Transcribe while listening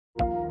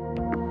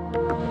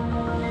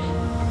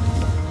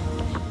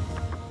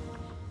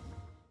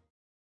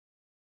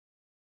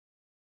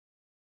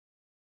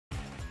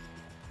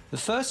The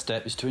first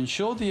step is to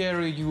ensure the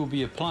area you will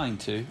be applying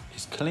to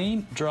is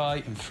clean, dry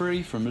and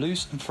free from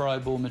loose and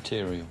friable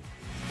material.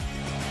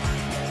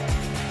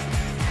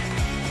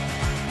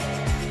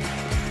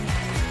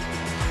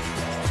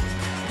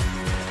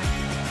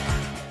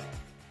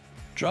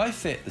 Dry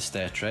fit the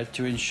stair tread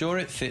to ensure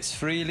it fits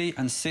freely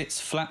and sits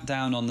flat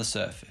down on the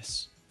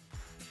surface.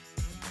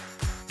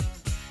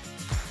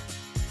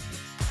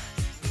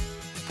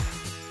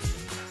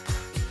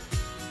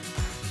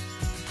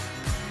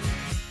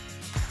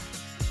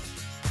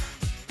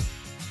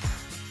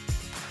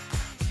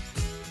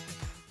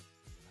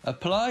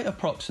 Apply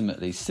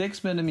approximately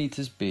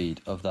 6mm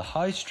bead of the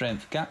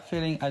high-strength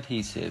gap-filling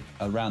adhesive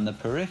around the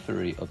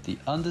periphery of the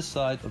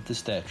underside of the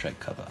stair tread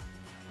cover.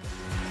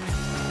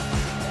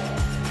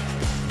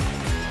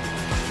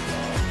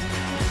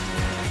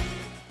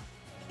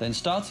 Then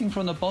starting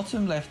from the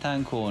bottom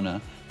left-hand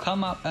corner,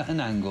 come up at an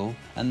angle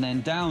and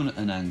then down at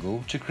an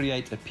angle to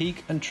create a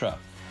peak and trough.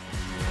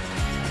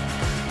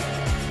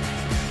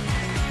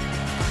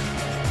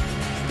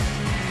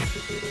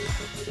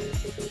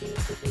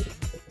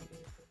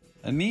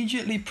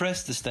 Immediately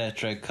press the stair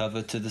tread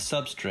cover to the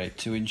substrate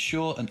to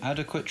ensure an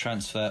adequate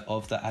transfer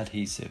of the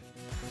adhesive.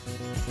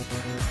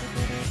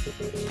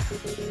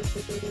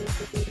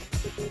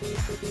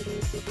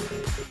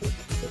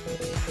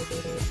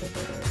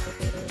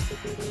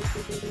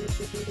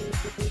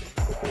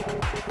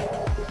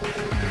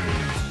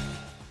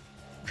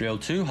 Drill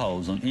 2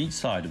 holes on each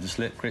side of the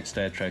slip grit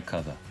stair tread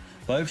cover.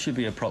 Both should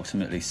be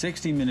approximately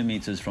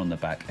 60mm from the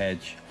back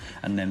edge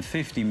and then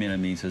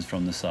 50mm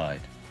from the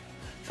side.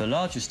 For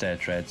larger stair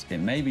treads, it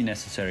may be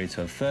necessary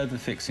to have further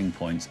fixing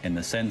points in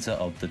the centre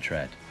of the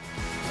tread.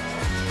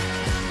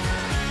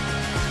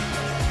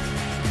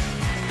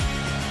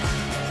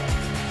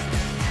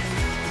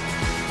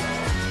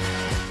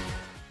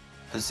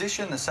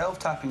 Position the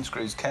self-tapping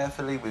screws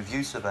carefully with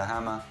use of a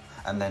hammer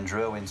and then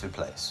drill into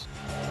place.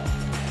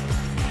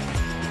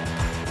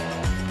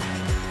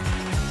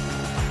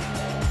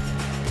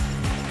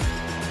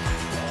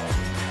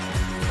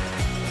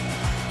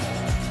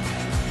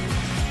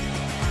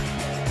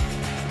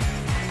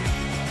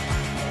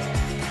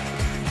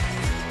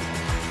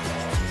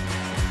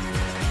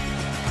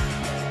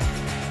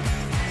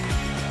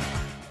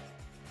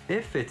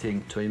 If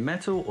fitting to a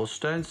metal or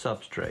stone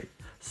substrate,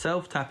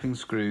 self-tapping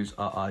screws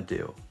are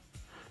ideal.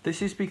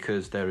 This is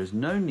because there is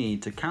no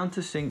need to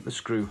countersink the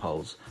screw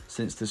holes,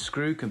 since the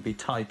screw can be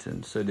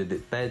tightened so that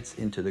it beds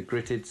into the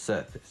gritted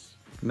surface,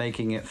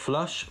 making it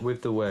flush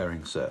with the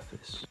wearing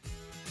surface.